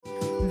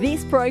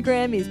This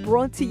program is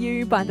brought to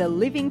you by the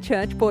Living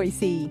Church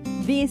Boise.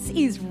 This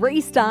is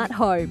Restart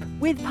Hope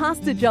with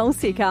Pastor Joel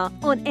Sicker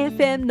on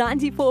FM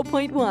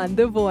 94.1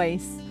 The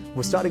Voice.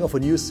 We're starting off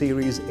a new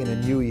series in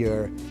a new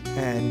year,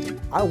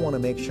 and I want to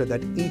make sure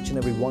that each and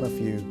every one of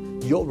you,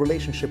 your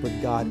relationship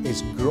with God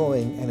is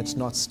growing and it's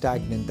not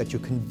stagnant, that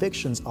your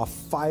convictions are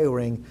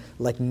firing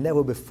like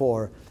never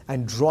before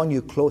and drawing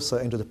you closer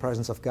into the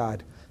presence of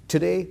God.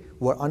 Today,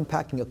 we're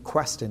unpacking a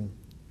question,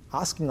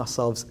 asking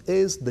ourselves,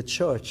 is the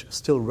church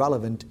still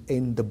relevant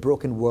in the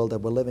broken world that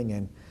we're living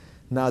in?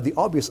 Now, the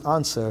obvious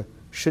answer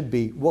should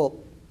be,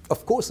 well,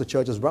 of course the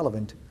church is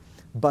relevant,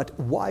 but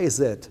why is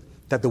it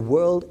that the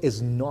world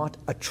is not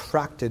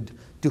attracted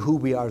to who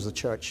we are as a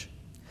church?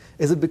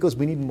 Is it because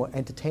we need more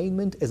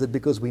entertainment? Is it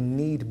because we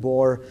need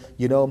more,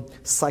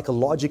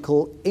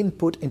 psychological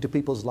input into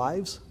people's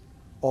lives?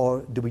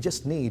 Or do we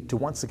just need to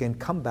once again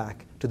come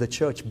back to the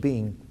church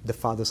being the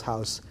Father's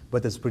house, where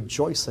there's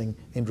rejoicing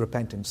in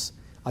repentance?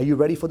 Are you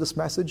ready for this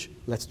message?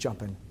 Let's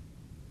jump in.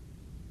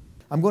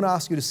 I'm going to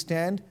ask you to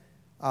stand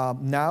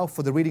now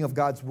for the reading of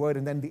God's Word,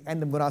 and then at the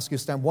end I'm going to ask you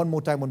to stand one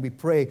more time when we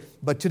pray.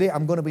 But today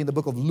I'm going to be in the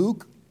book of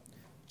Luke,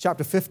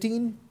 chapter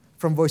 15,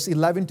 from verse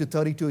 11 to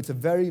 32. It's a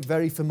very,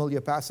 very familiar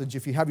passage.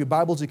 If you have your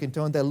Bibles, you can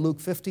turn there, Luke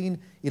 15,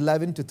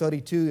 11 to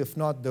 32. If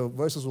not, the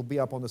verses will be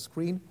up on the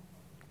screen.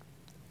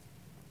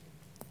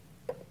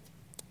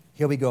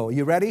 Here we go. Are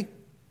you ready?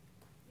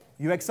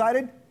 You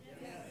excited?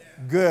 Yes.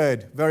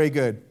 Good. Very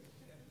good.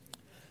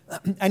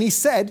 And he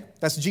said,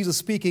 that's Jesus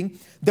speaking,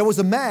 there was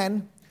a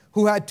man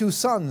who had 2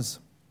 sons.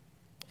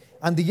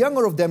 And the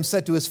younger of them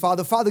said to his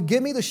father, "Father,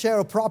 give me the share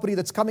of property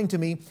that's coming to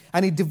me."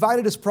 And he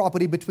divided his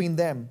property between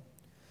them.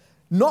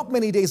 Not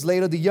many days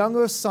later, the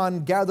younger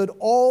son gathered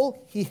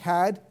all he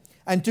had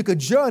and took a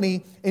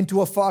journey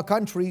into a far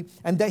country,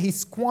 and there he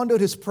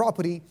squandered his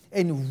property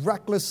in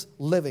reckless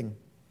living.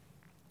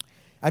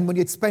 And when he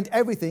had spent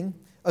everything,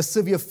 a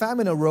severe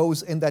famine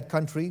arose in that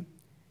country,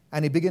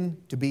 and he began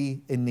to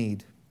be in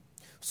need.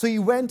 So he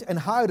went and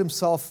hired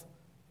himself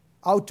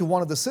out to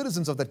one of the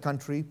citizens of that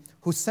country,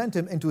 who sent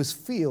him into his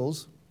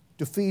fields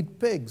to feed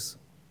pigs.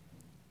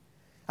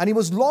 And he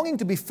was longing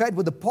to be fed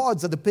with the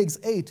pods that the pigs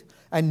ate,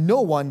 and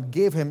no one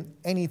gave him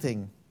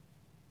anything.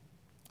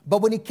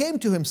 But when he came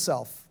to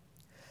himself,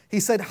 he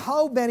said,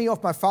 "How many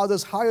of my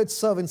father's hired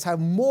servants have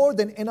more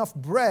than enough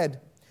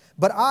bread,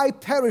 but I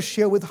perish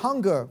here with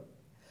hunger?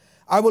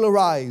 I will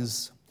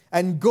arise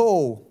and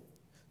go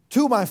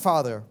to my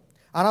father,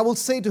 and I will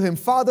say to him,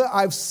 'Father,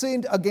 I've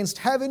sinned against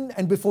heaven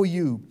and before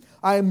you.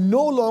 I am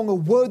no longer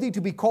worthy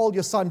to be called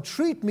your son.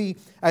 Treat me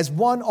as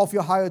one of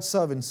your hired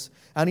servants.'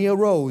 And he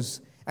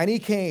arose and he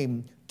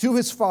came to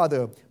his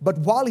father. But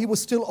while he was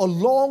still a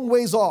long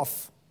ways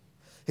off,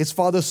 his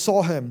father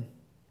saw him,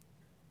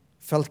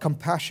 felt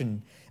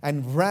compassion,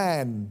 and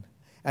ran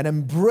and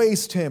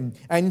embraced him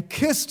and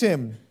kissed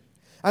him.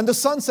 And the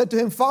son said to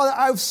him, 'Father,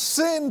 I've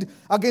sinned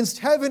against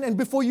heaven and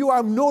before you. I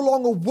am no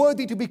longer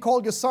worthy to be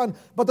called your son.'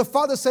 But the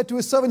father said to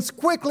his servants,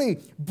 'Quickly,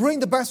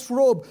 bring the best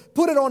robe,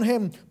 put it on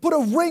him, put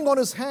a ring on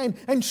his hand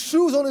and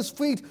shoes on his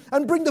feet,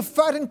 and bring the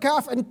fattened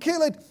calf and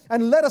kill it,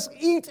 and let us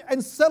eat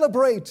and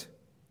celebrate.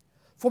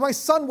 For my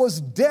son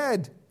was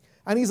dead,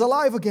 and he's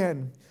alive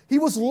again. He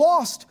was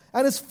lost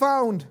and is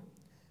found.'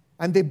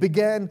 And they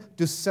began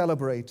to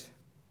celebrate.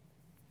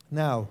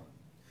 Now,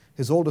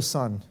 his older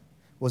son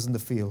was in the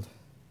field.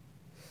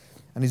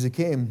 And as he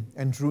came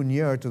and drew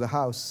near to the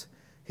house,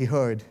 he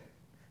heard.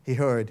 They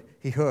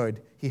could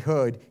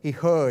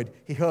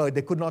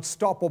not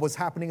stop what was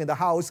happening in the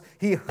house.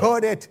 He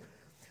heard it.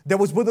 There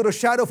was without a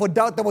shadow of a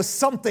doubt there was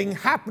something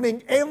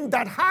happening in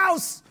that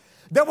house.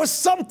 There was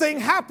something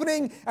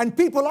happening, and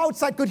people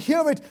outside could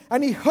hear it.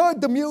 And he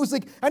heard the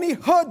music, and he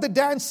heard the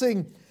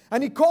dancing.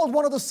 And he called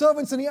one of the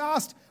servants, and he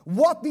asked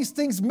what these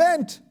things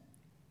meant.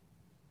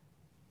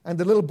 And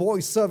the little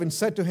boy's servant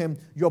said to him,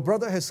 'Your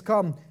brother has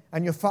come,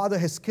 and your father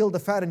has killed the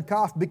fattened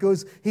calf,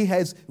 because he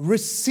has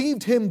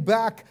received him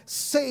back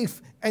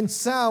safe and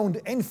sound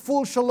in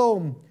full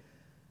shalom.'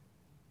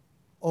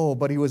 Oh,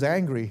 but he was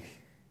angry,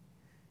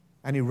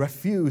 and he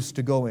refused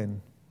to go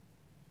in.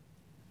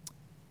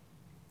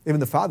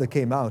 Even the father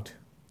came out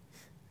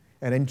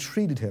and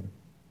entreated him,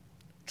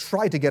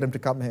 tried to get him to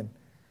come in.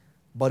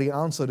 But he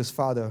answered his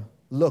father,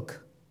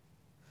 'Look,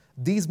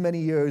 these many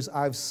years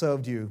I've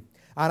served you,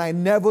 and I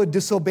never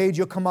disobeyed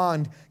your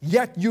command.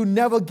 Yet you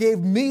never gave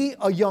me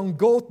a young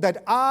goat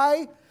that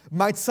I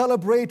might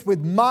celebrate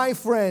with my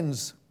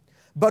friends.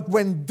 But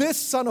when this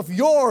son of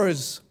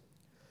yours,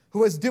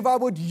 who has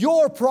devoured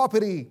your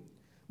property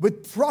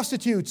with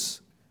prostitutes,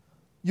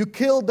 you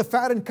killed the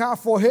fattened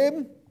calf for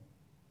him.'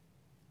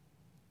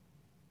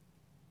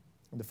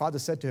 And the father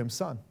said to him,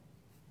 'Son,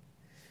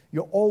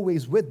 you're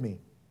always with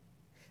me,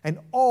 and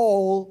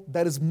all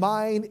that is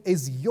mine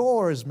is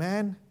yours,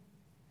 man.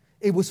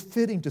 It was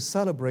fitting to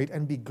celebrate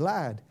and be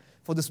glad,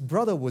 for this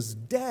brother was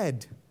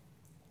dead,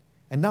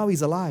 and now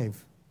he's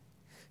alive.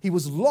 He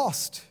was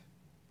lost,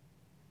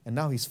 and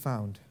now he's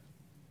found.'"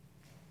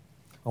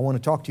 I want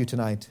to talk to you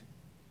tonight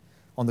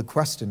on the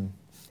question,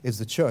 is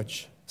the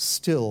church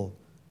still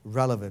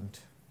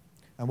relevant?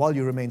 And while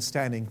you remain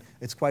standing,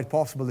 it's quite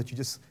possible that you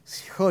just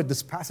heard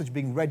this passage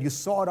being read. You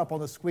saw it up on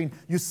the screen.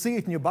 You see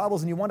it in your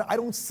Bibles and you wonder, I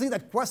don't see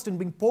that question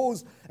being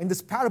posed in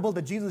this parable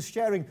that Jesus is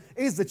sharing.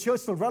 Is the church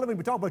still relevant?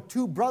 We talk about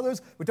two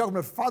brothers. We're talking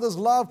about father's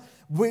love.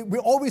 We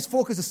always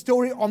focus the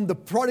story on the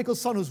prodigal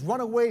son who's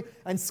run away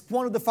and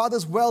squandered the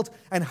father's wealth.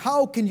 And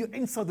how can you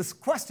insert this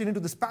question into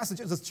this passage?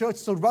 Is the church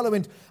still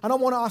relevant? And I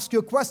want to ask you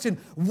a question.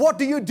 What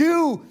do you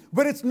do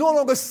when it's no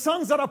longer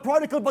sons that are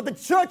prodigal, but the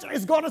church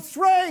has gone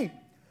astray?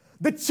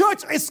 The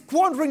church is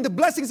squandering the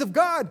blessings of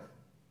God.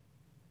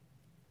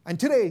 And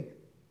today,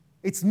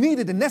 it's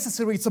needed and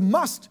necessary, it's a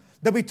must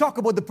that we talk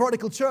about the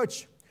prodigal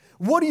church.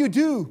 What do you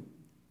do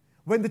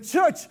when the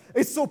church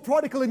is so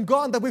prodigal and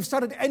gone that we've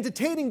started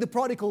entertaining the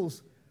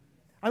prodigals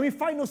and we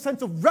find no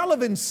sense of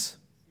relevance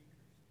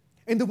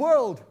in the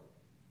world?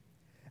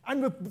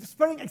 And we're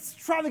spending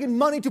extravagant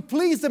money to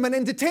please them and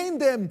entertain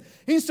them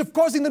instead of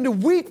causing them to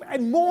weep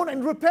and mourn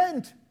and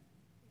repent.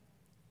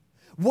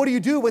 What do you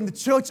do when the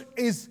church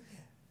is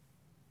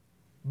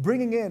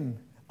bringing in,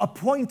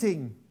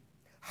 appointing,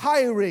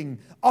 hiring,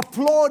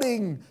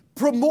 applauding,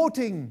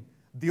 promoting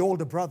the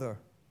older brother?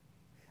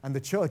 And the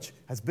church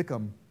has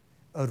become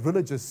a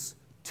religious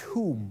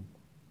tomb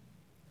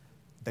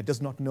that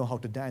does not know how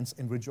to dance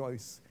and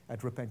rejoice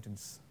at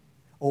repentance.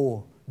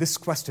 Oh, this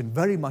question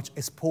very much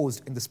is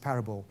posed in this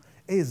parable.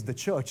 Is the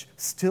church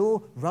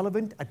still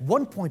relevant? At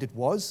one point it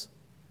was,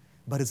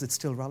 but is it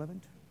still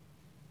relevant?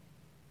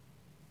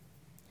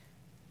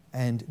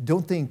 And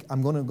don't think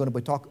I'm only going to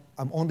be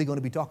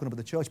talking about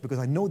the church, because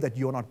I know that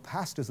you're not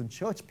pastors and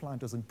church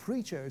planters and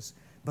preachers,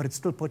 but it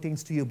still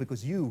pertains to you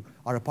because you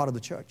are a part of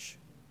the church.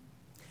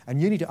 And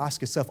you need to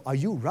ask yourself, are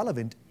you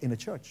relevant in a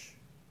church?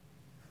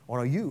 Or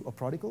are you a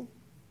prodigal?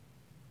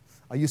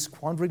 Are you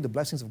squandering the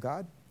blessings of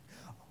God?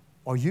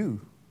 Are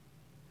you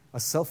a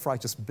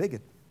self-righteous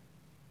bigot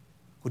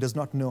who does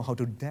not know how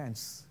to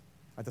dance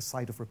at the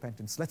sight of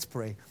repentance? Let's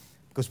pray,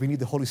 because we need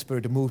the Holy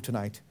Spirit to move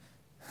tonight.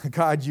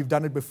 God, you've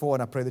done it before,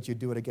 and I pray that you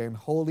do it again.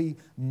 Holy,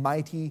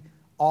 mighty,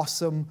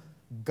 awesome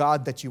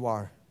God that you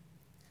are.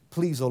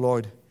 Please, O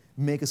Lord,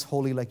 make us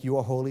holy like you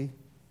are holy.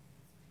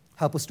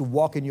 Help us to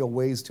walk in your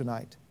ways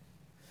tonight.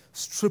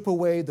 Strip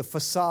away the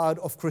facade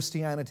of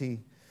Christianity.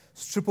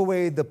 Strip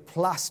away the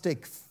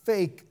plastic,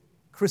 fake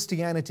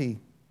Christianity.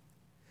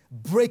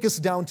 Break us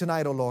down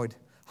tonight, O Lord.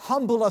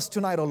 Humble us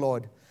tonight, O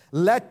Lord.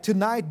 Let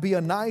tonight be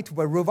a night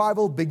where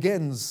revival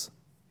begins.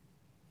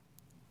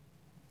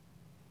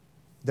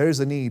 There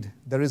is a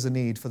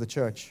need for the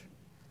church.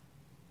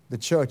 The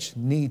church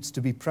needs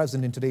to be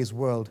present in today's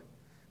world,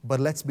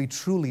 but let's be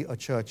truly a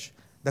church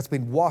that's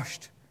been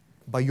washed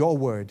by your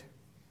word,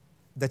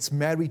 that's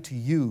married to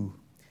you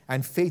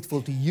and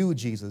faithful to you,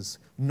 Jesus,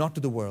 not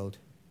to the world.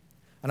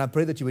 And I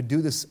pray that you would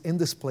do this in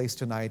this place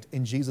tonight,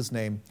 in Jesus'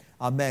 name.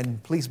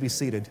 Amen. Please be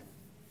seated.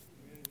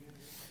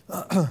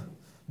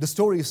 The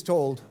story is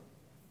told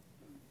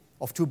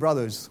of two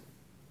brothers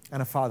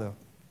and a father.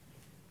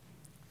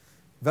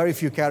 Very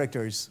few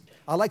characters.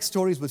 I like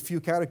stories with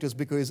few characters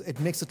because it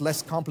makes it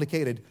less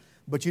complicated.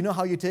 But you know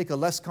how you take a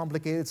less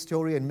complicated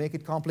story and make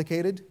it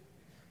complicated?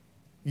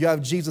 You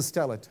have Jesus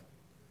tell it.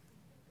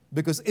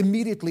 Because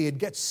immediately it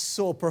gets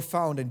so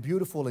profound and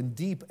beautiful and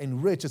deep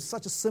and rich. It's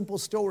such a simple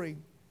story.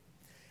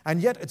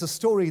 And yet it's a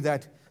story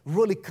that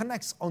really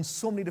connects on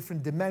so many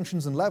different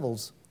dimensions and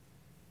levels.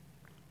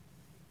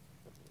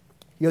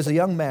 Here's a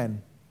young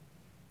man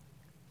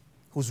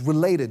who's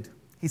related,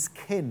 he's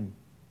kin,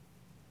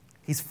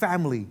 he's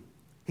family,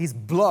 he's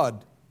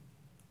blood.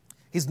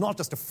 He's not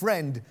just a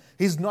friend,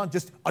 he's not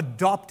just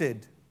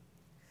adopted.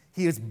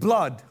 He is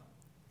blood,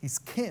 he's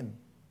kin.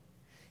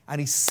 And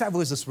he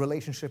severs this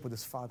relationship with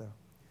his father.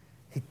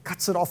 He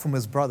cuts it off from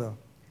his brother.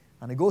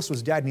 And he goes to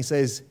his dad and he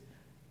says,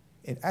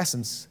 in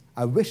essence,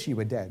 I wish you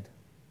were dead.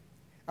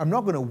 I'm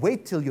not going to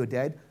wait till you're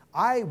dead.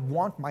 I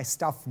want my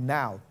stuff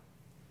now.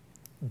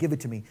 Give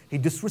it to me. He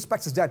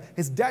disrespects his dad.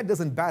 His dad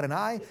doesn't bat an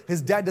eye.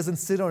 His dad doesn't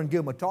sit down and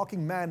give him a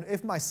talking. Man,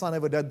 if my son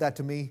ever did that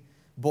to me,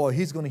 boy,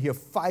 he's going to hear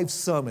 5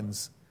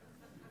 sermons.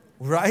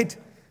 Right?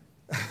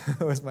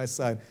 Where's my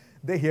son?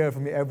 They hear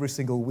from me every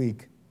single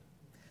week.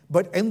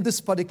 But in this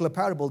particular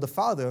parable, the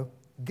father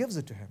gives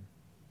it to him.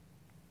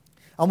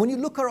 And when you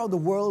look around the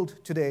world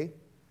today,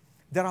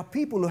 there are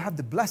people who have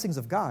the blessings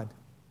of God.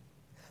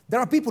 There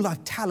are people who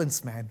have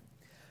talents, man.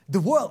 The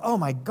world, oh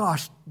my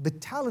gosh, the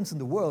talents in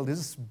the world, it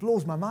just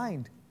blows my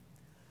mind.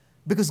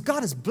 Because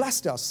God has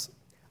blessed us.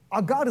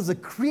 Our God is a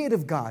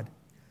creative God.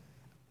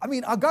 I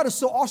mean, our God is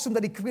so awesome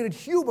that He created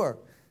humor.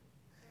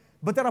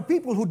 But there are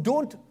people who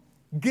don't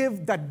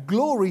give that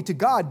glory to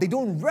God. They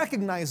don't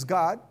recognize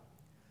God.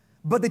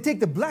 But they take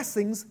the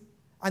blessings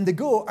and they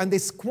go and they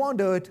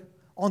squander it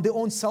on their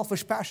own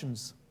selfish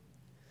passions.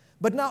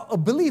 But now a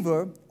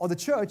believer or the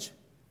church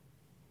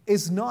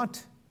is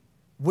not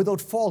without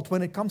fault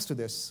when it comes to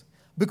this.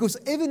 Because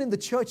even in the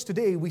church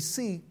today, we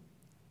see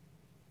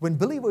when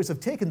believers have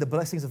taken the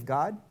blessings of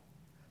God,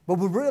 but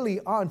we really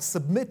aren't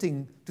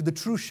submitting to the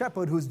true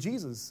shepherd who is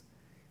Jesus.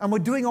 And we're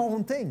doing our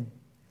own thing.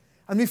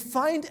 And we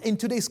find in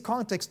today's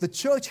context, the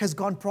church has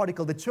gone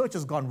prodigal, the church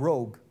has gone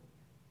rogue.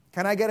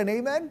 Can I get an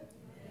amen?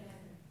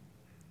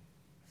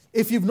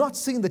 If you've not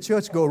seen the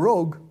church go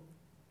rogue,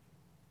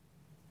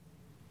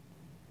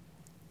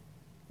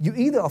 you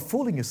either are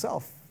fooling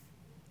yourself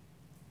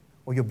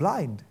or you're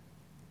blind.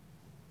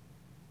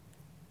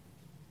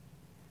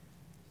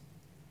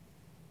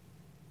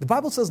 The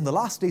Bible says in the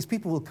last days,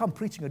 people will come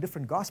preaching a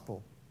different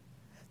gospel.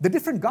 The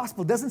different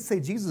gospel doesn't say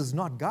Jesus is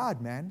not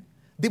God, man.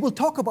 They will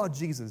talk about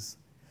Jesus,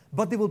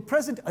 but they will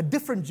present a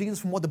different Jesus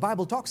from what the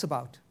Bible talks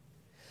about.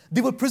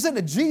 They will present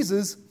a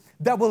Jesus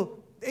that we'll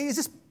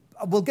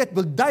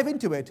dive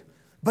into it,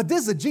 but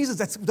this is a Jesus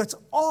that's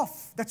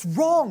off, that's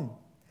wrong.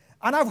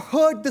 And I've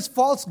heard this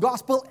false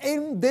gospel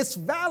in this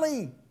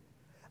valley.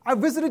 I've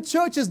visited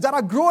churches that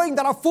are growing,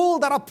 that are full,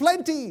 that are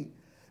plenty.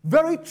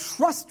 Very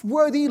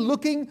trustworthy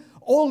looking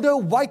older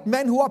white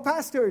men who are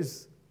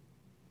pastors.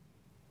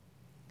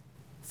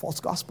 False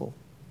gospel.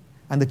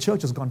 And the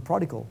church has gone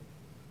prodigal.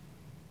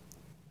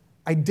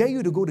 I dare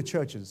you to go to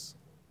churches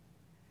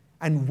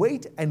and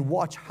wait and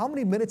watch how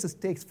many minutes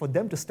it takes for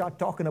them to start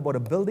talking about a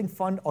building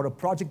fund or a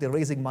project they're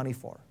raising money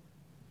for.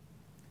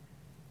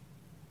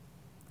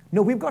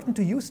 No, we've gotten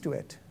too used to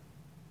it.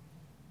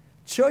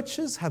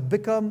 Churches have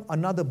become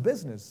another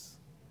business.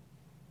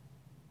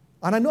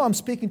 And I know I'm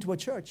speaking to a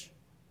church.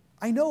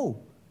 I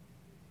know.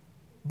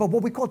 But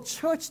what we call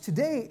church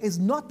today is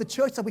not the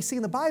church that we see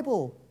in the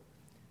Bible.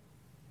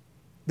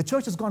 The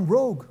church has gone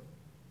rogue.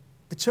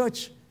 The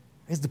church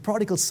is the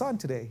prodigal son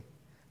today.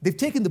 They've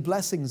taken the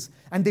blessings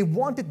and they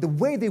want it the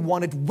way they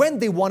want it, when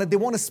they want it. They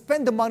want to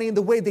spend the money in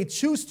the way they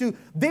choose to.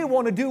 They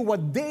want to do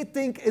what they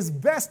think is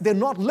best. They're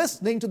not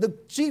listening to the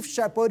chief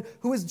shepherd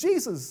who is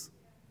Jesus.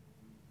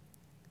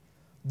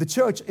 The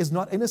church is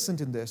not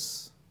innocent in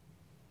this.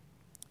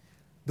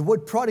 The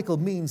word prodigal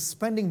means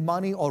spending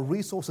money or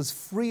resources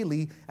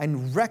freely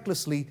and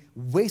recklessly,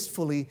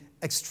 wastefully,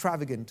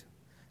 extravagant.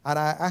 And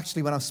I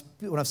actually, when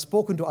I've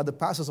spoken to other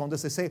pastors on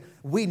this, they say,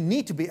 we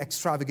need to be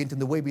extravagant in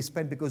the way we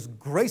spend because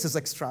grace is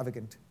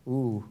extravagant.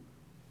 Ooh,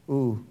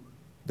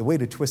 the way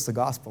to twist the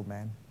gospel,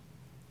 man.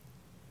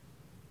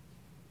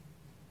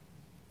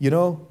 You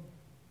know,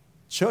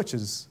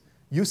 churches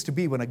used to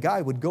be when a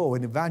guy would go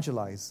and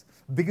evangelize,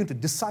 begin to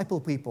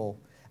disciple people,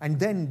 and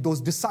then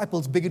those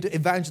disciples begin to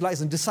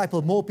evangelize and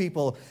disciple more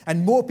people,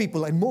 and more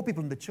people, and more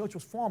people, and the church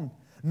was formed.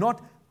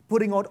 Not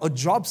putting out a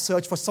job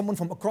search for someone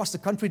from across the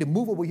country to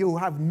move over here who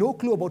have no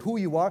clue about who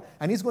you are,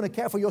 and he's going to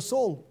care for your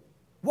soul.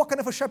 What kind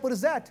of a shepherd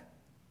is that?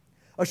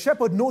 A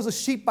shepherd knows a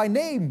sheep by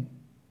name.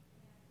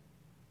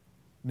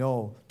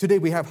 No. Today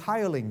we have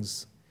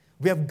hirelings.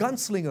 We have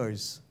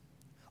gunslingers.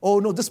 Oh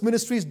no, this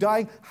ministry is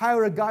dying.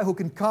 Hire a guy who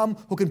can come,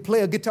 who can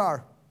play a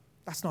guitar.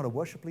 That's not a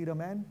worship leader,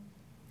 man.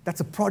 That's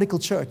a prodigal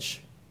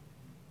church.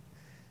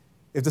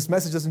 If this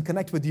message doesn't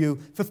connect with you,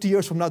 50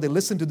 years from now, they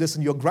listen to this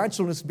and your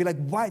grandchildren will be like,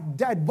 why,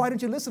 Dad, why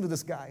didn't you listen to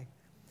this guy?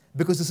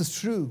 Because this is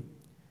true.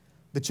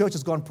 The church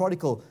has gone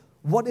prodigal.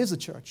 What is a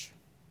church?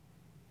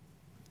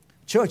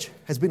 Church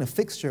has been a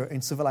fixture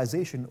in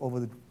civilization over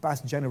the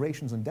past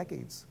generations and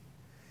decades.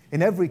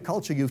 In every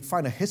culture, you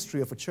find a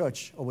history of a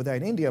church. Over there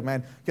in India,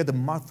 man, you have the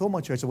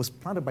Marthoma church that was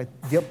planted by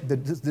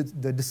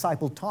the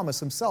disciple Thomas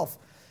himself.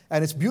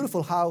 And it's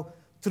beautiful how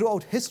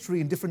throughout history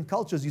in different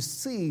cultures, you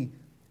see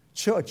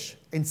church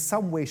in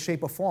some way,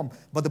 shape, or form.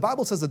 But the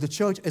Bible says that the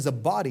church is a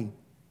body.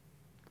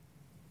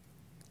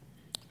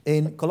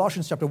 In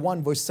Colossians chapter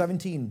 1, verse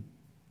 17,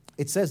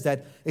 it says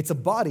that it's a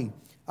body.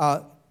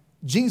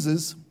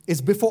 Jesus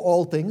is before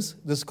all things.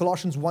 This is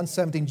Colossians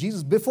 1:17.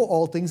 Jesus before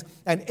all things,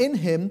 and in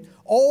Him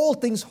all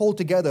things hold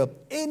together.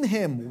 In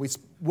Him, we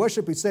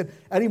worship, we said,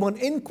 anyone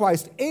in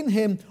Christ, in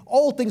Him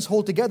all things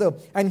hold together.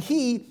 And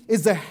He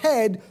is the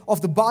head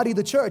of the body,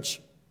 the church.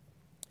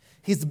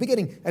 He's the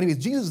beginning. Anyways,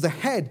 Jesus is the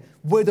head,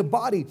 we're the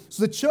body.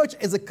 So the church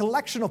is a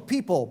collection of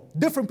people,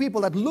 different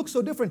people that look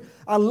so different.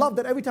 I love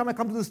that every time I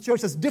come to this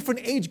church, there's different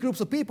age groups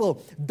of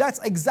people. That's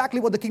exactly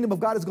what the kingdom of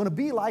God is going to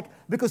be like,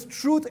 because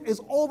truth is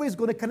always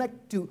going to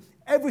connect to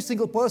every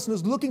single person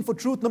who's looking for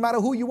truth, no matter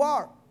who you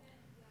are.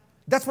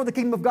 That's what the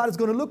kingdom of God is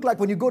going to look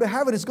like. When you go to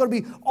heaven, it's going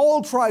to be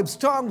all tribes,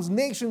 tongues,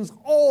 nations,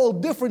 all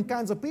different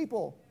kinds of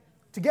people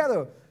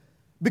together.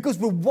 Because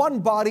we're one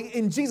body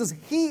in Jesus.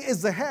 He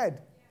is the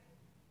head.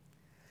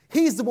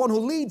 He's the one who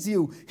leads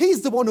you.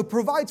 He's the one who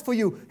provides for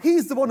you.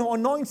 He's the one who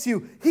anoints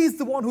you. He's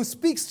the one who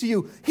speaks to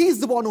you. He's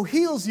the one who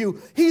heals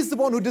you. He's the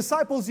one who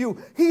disciples you.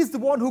 He's the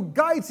one who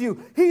guides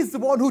you. He's the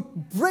one who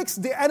breaks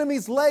the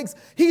enemy's legs.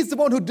 He's the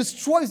one who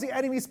destroys the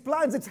enemy's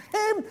plans. It's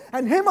Him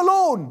and Him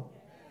alone.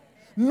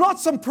 Not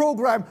some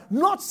program,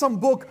 not some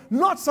book,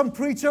 not some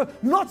preacher,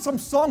 not some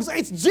songs.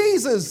 It's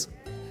Jesus.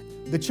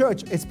 The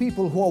church is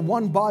people who are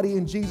one body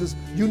in Jesus,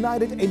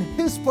 united in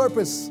His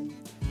purpose.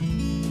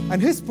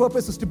 And His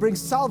purpose is to bring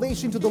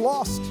salvation to the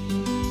lost.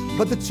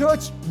 But the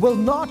church will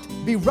not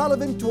be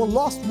relevant to a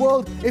lost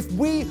world if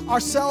we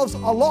ourselves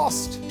are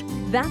lost.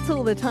 That's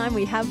all the time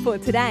we have for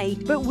today,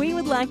 but we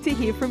would like to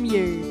hear from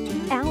you.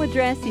 Our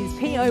address is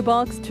P.O.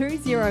 Box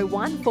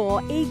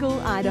 2014, Eagle,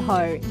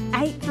 Idaho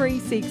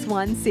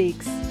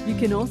 83616. You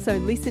can also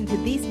listen to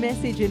this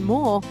message and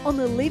more on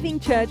the Living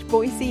Church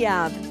Boise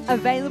app,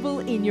 available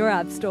in your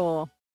App Store.